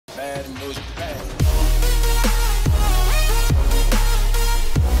What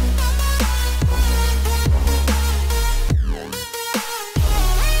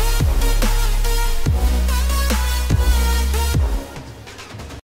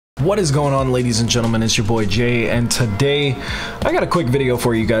is going on, ladies and gentlemen? It's your boy Jay, and today I got a quick video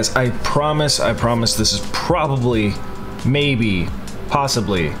for you guys. I promise this is probably, maybe,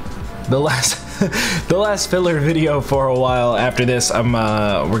 possibly the last filler video for a while. After this,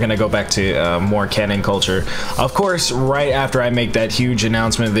 we're gonna go back to more canon culture. Of course, right after I make that huge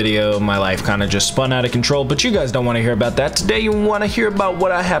announcement video, my life kind of just spun out of control, but you guys don't want to hear about that. Today you want to hear about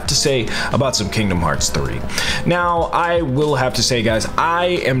what I have to say about some Kingdom Hearts 3. Now, I will have to say, guys, I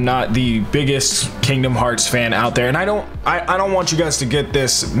am not the biggest Kingdom Hearts fan out there, and I don't want you guys to get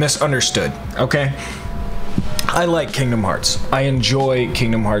this misunderstood, okay? I like Kingdom Hearts. I enjoy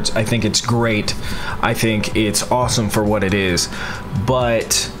Kingdom Hearts. I think it's great. I think it's awesome for what it is.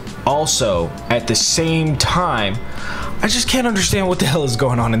 But also, at the same time, I just can't understand what the hell is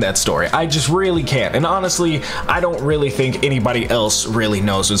going on in that story. I just really can't. And honestly, I don't really think anybody else really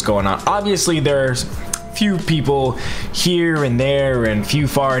knows what's going on. Obviously, there's few people here and there and few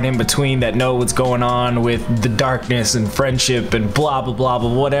far and in between that know what's going on with the darkness and friendship and blah blah blah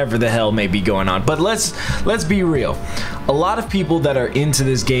blah, whatever the hell may be going on. But let's be real. A lot of people that are into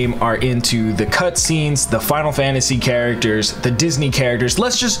this game are into the cutscenes, the Final Fantasy characters, the Disney characters.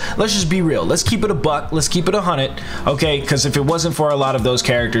 Let's just be real. Let's keep it a buck. Let's keep it 100. Okay, because if it wasn't for a lot of those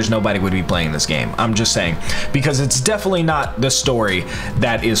characters, nobody would be playing this game. I'm just saying, because it's definitely not the story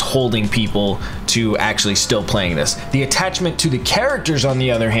that is holding people to actually still playing this. The attachment to the characters, on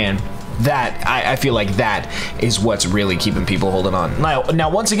the other hand, that I feel like that is what's really keeping people holding on. Now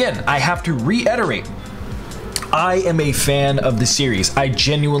once again, I have to reiterate, I am a fan of the series. I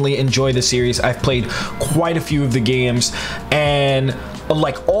genuinely enjoy the series. I've played quite a few of the games, and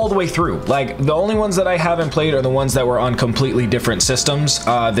like all the way through. Like, the only ones that I haven't played are the ones that were on completely different systems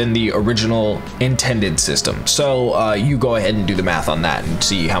than the original intended system. So you go ahead and do the math on that and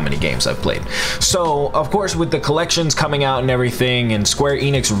see how many games I've played. So of course, with the collections coming out and everything, and Square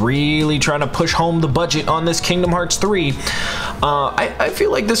Enix really trying to push home the budget on this Kingdom Hearts 3, I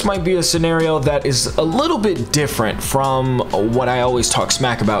feel like this might be a scenario that is a little bit different from what I always talk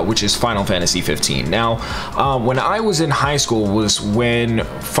smack about, which is Final Fantasy 15. Now, when I was in high school was when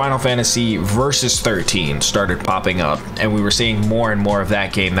Final Fantasy Versus 13 started popping up, and we were seeing more and more of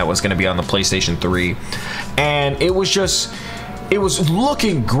that game that was going to be on the PlayStation 3, and it was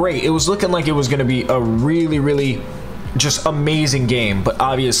looking great. It was looking like it was going to be a really just amazing game. But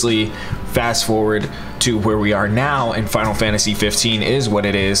obviously, fast forward to where we are now, and Final Fantasy 15 is what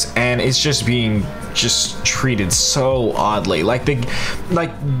it is, and it's just being treated so oddly. Like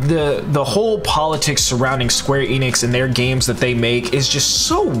the whole politics surrounding Square Enix and their games that they make is just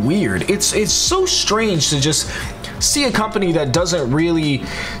so weird. It's so strange to just see a company that doesn't really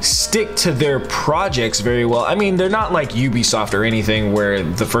stick to their projects very well. I mean, they're not like Ubisoft or anything where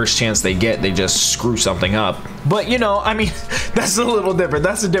the first chance they get, they just screw something up. But you know, I mean, that's a little different.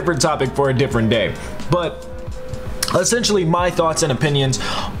 That's a different topic for a different day. But essentially, my thoughts and opinions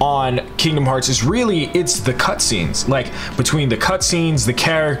on Kingdom Hearts is really, it's the cutscenes. Like, between the cutscenes, the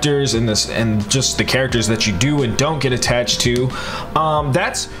characters, and just the characters that you do and don't get attached to,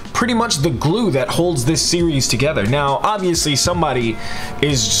 that's pretty much the glue that holds this series together. Now, obviously, somebody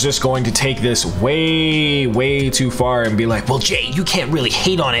is just going to take this way too far and be like, well, Jay, you can't really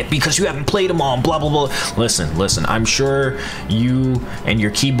hate on it because you haven't played them all, blah blah blah. Listen, I'm sure you and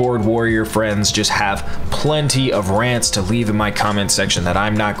your keyboard warrior friends just have plenty of rants to leave in my comment section that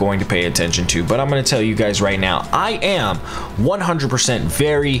I'm not going to pay attention to, but I'm going to tell you guys right now, I am 100%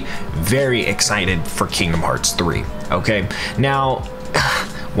 very excited for Kingdom Hearts 3. Okay, now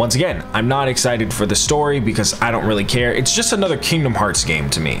once again, I'm not excited for the story because I don't really care. It's just another Kingdom Hearts game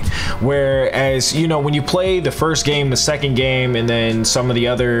to me. Whereas, you know, when you play the first game, the second game, and then some of the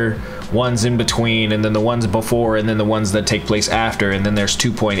other ones in between, and then the ones before, and then the ones that take place after, and then there's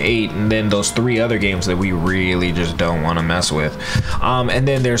 2.8, and then those 3 other games that we really just don't want to mess with. And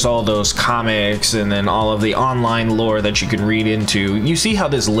then there's all those comics, and then all of the online lore that you can read into. You see how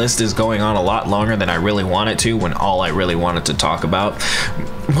this list is going on a lot longer than I really want it to, when all I really wanted to talk about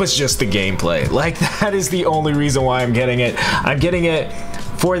was just the gameplay. Like, that is the only reason why I'm getting it. I'm getting it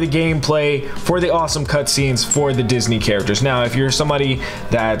for the gameplay, for the awesome cutscenes, for the Disney characters. Now, if you're somebody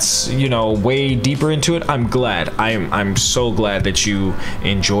that's, you know, way deeper into it, I'm glad. I'm so glad that you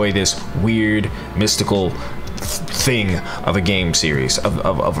enjoy this weird, mystical thing of a game series,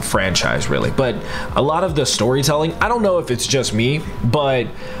 of a franchise, really. But a lot of the storytelling, I don't know if it's just me, but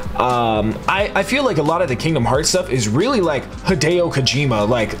I feel like a lot of the Kingdom Hearts stuff is really like Hideo Kojima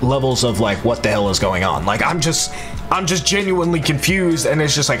like levels of like what the hell is going on. Like I'm just genuinely confused, and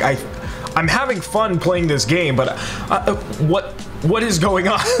it's just like I'm having fun playing this game, but what is going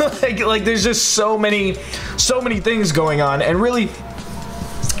on? like there's just so many things going on. And really,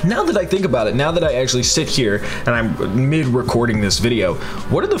 now that I think about it, now that I actually sit here and I'm mid-recording this video,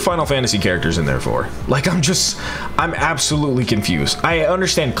 what are the Final Fantasy characters in there for? Like, I'm absolutely confused. I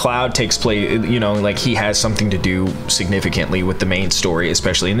understand Cloud takes place, you know, like he has something to do significantly with the main story,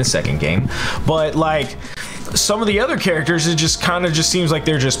 especially in the second game. But like, some of the other characters, it just kind of just seems like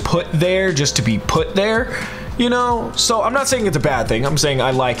they're just put there just to be put there. You know, so I'm not saying it's a bad thing. I'm saying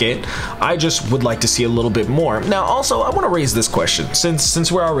I like it. I just would like to see a little bit more. Now, also, I want to raise this question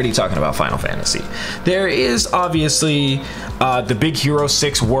since we're already talking about Final Fantasy. There is obviously the Big Hero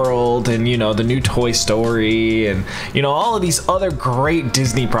 6 world, and you know, the new Toy Story, and you know, all of these other great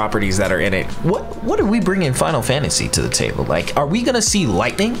Disney properties that are in it. What are we bringing Final Fantasy to the table? Like, are we gonna see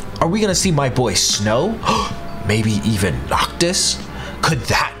lightning? Are we gonna see my boy Snow? Maybe even Noctis? Could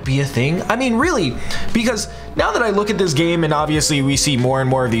that be a thing? I mean, really, because now that I look at this game, and obviously we see more and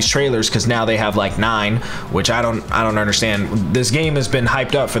more of these trailers, because now they have like 9, which I don't understand. This game has been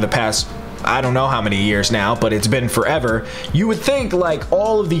hyped up for the past, I don't know how many years now, but it's been forever. You would think like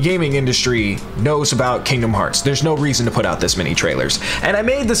all of the gaming industry knows about Kingdom Hearts. There's no reason to put out this many trailers. And I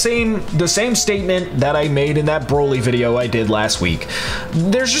made the same statement that I made in that Broly video I did last week.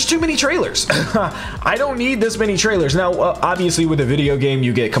 There's just too many trailers. I don't need this many trailers. Now, obviously with a video game,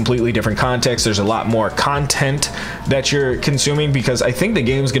 you get completely different context. There's a lot more content that you're consuming, because I think the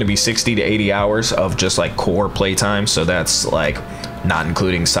game's gonna be 60 to 80 hours of just like core playtime. So that's like not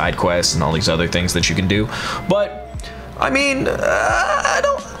including side quests and all these other things that you can do. But I mean, I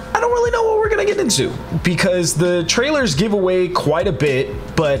don't really know what we're gonna get into, because the trailers give away quite a bit,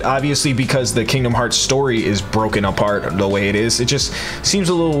 but obviously because the Kingdom Hearts story is broken apart the way it is, it just seems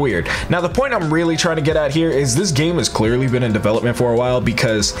a little weird. Now, the point I'm really trying to get at here is this game has clearly been in development for a while,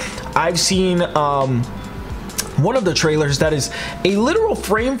 because I've seen one of the trailers that is a literal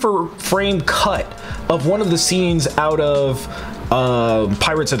frame for frame cut of one of the scenes out of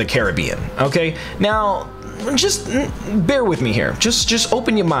Pirates of the Caribbean. Okay, now just bear with me here. Just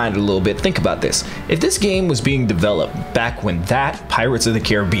open your mind a little bit. Think about this. If this game was being developed back when that Pirates of the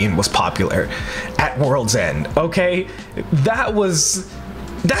Caribbean was popular at World's End, okay,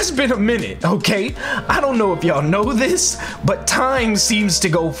 that's been a minute, okay? I don't know if y'all know this, but time seems to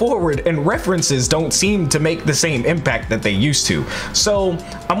go forward and references don't seem to make the same impact that they used to. So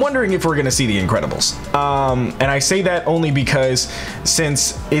I'm wondering if we're gonna see The Incredibles. And I say that only because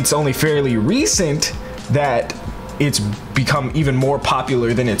since it's only fairly recent that it's become even more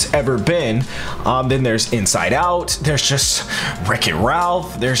popular than it's ever been. Then there's Inside Out, there's just Wreck-It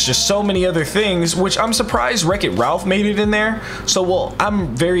Ralph, there's just so many other things, which I'm surprised Wreck-It Ralph made it in there. So, well,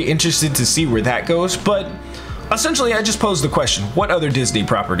 I'm very interested to see where that goes. But essentially, I just posed the question, what other Disney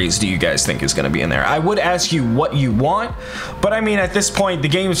properties do you guys think is going to be in there? I would ask you what you want, but I mean, at this point, the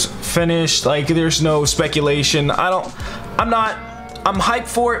game's finished. Like, there's no speculation. I'm hyped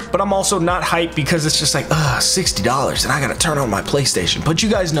for it, but I'm also not hyped, because it's just like, $60 and I gotta turn on my PlayStation. But you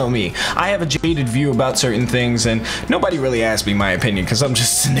guys know me. I have a jaded view about certain things, and nobody really asked me my opinion, because I'm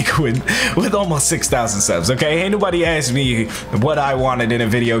just a nigga with almost 6,000 subs, okay? Ain't nobody asked me what I wanted in a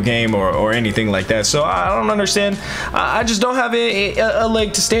video game or anything like that, so I don't understand. I just don't have a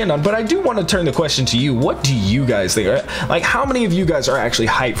leg to stand on. But I do want to turn the question to you. What do you guys think? Like, how many of you guys are actually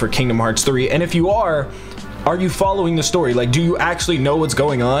hyped for Kingdom Hearts 3? And if you are you following the story? Like, do you actually know what's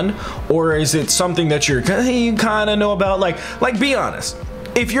going on, or is it something that you kind of know about? Like, be honest.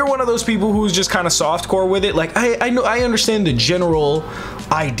 If you're one of those people who's just kind of softcore with it, like I understand the general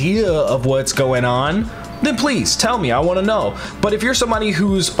idea of what's going on, then please tell me. I want to know. But if you're somebody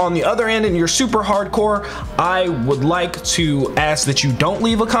who's on the other end and you're super hardcore, I would like to ask that you don't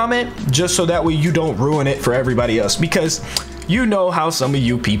leave a comment, just so that way you don't ruin it for everybody else, because you know how some of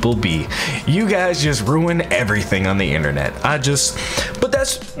you people be. You guys just ruin everything on the internet. But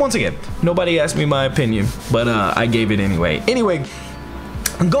that's, once again, nobody asked me my opinion, but I gave it anyway. Anyway,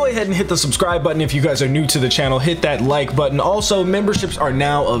 go ahead and hit the subscribe button if you guys are new to the channel. Hit that like button. Also, memberships are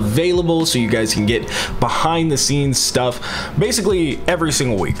now available, so you guys can get behind the scenes stuff basically every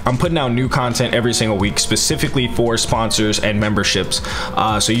single week. I'm putting out new content every single week specifically for sponsors and memberships,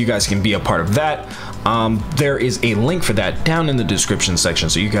 so you guys can be a part of that. there is a link for that down in the description section,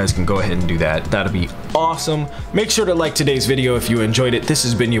 so you guys can go ahead and do that. That'll be awesome. Make sure to like today's video if you enjoyed it. This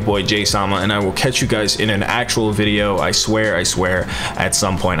has been your boy JustJaySama, and I will catch you guys in an actual video. I swear, at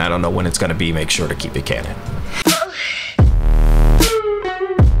some point. I don't know when it's gonna be. Make sure to keep it canon.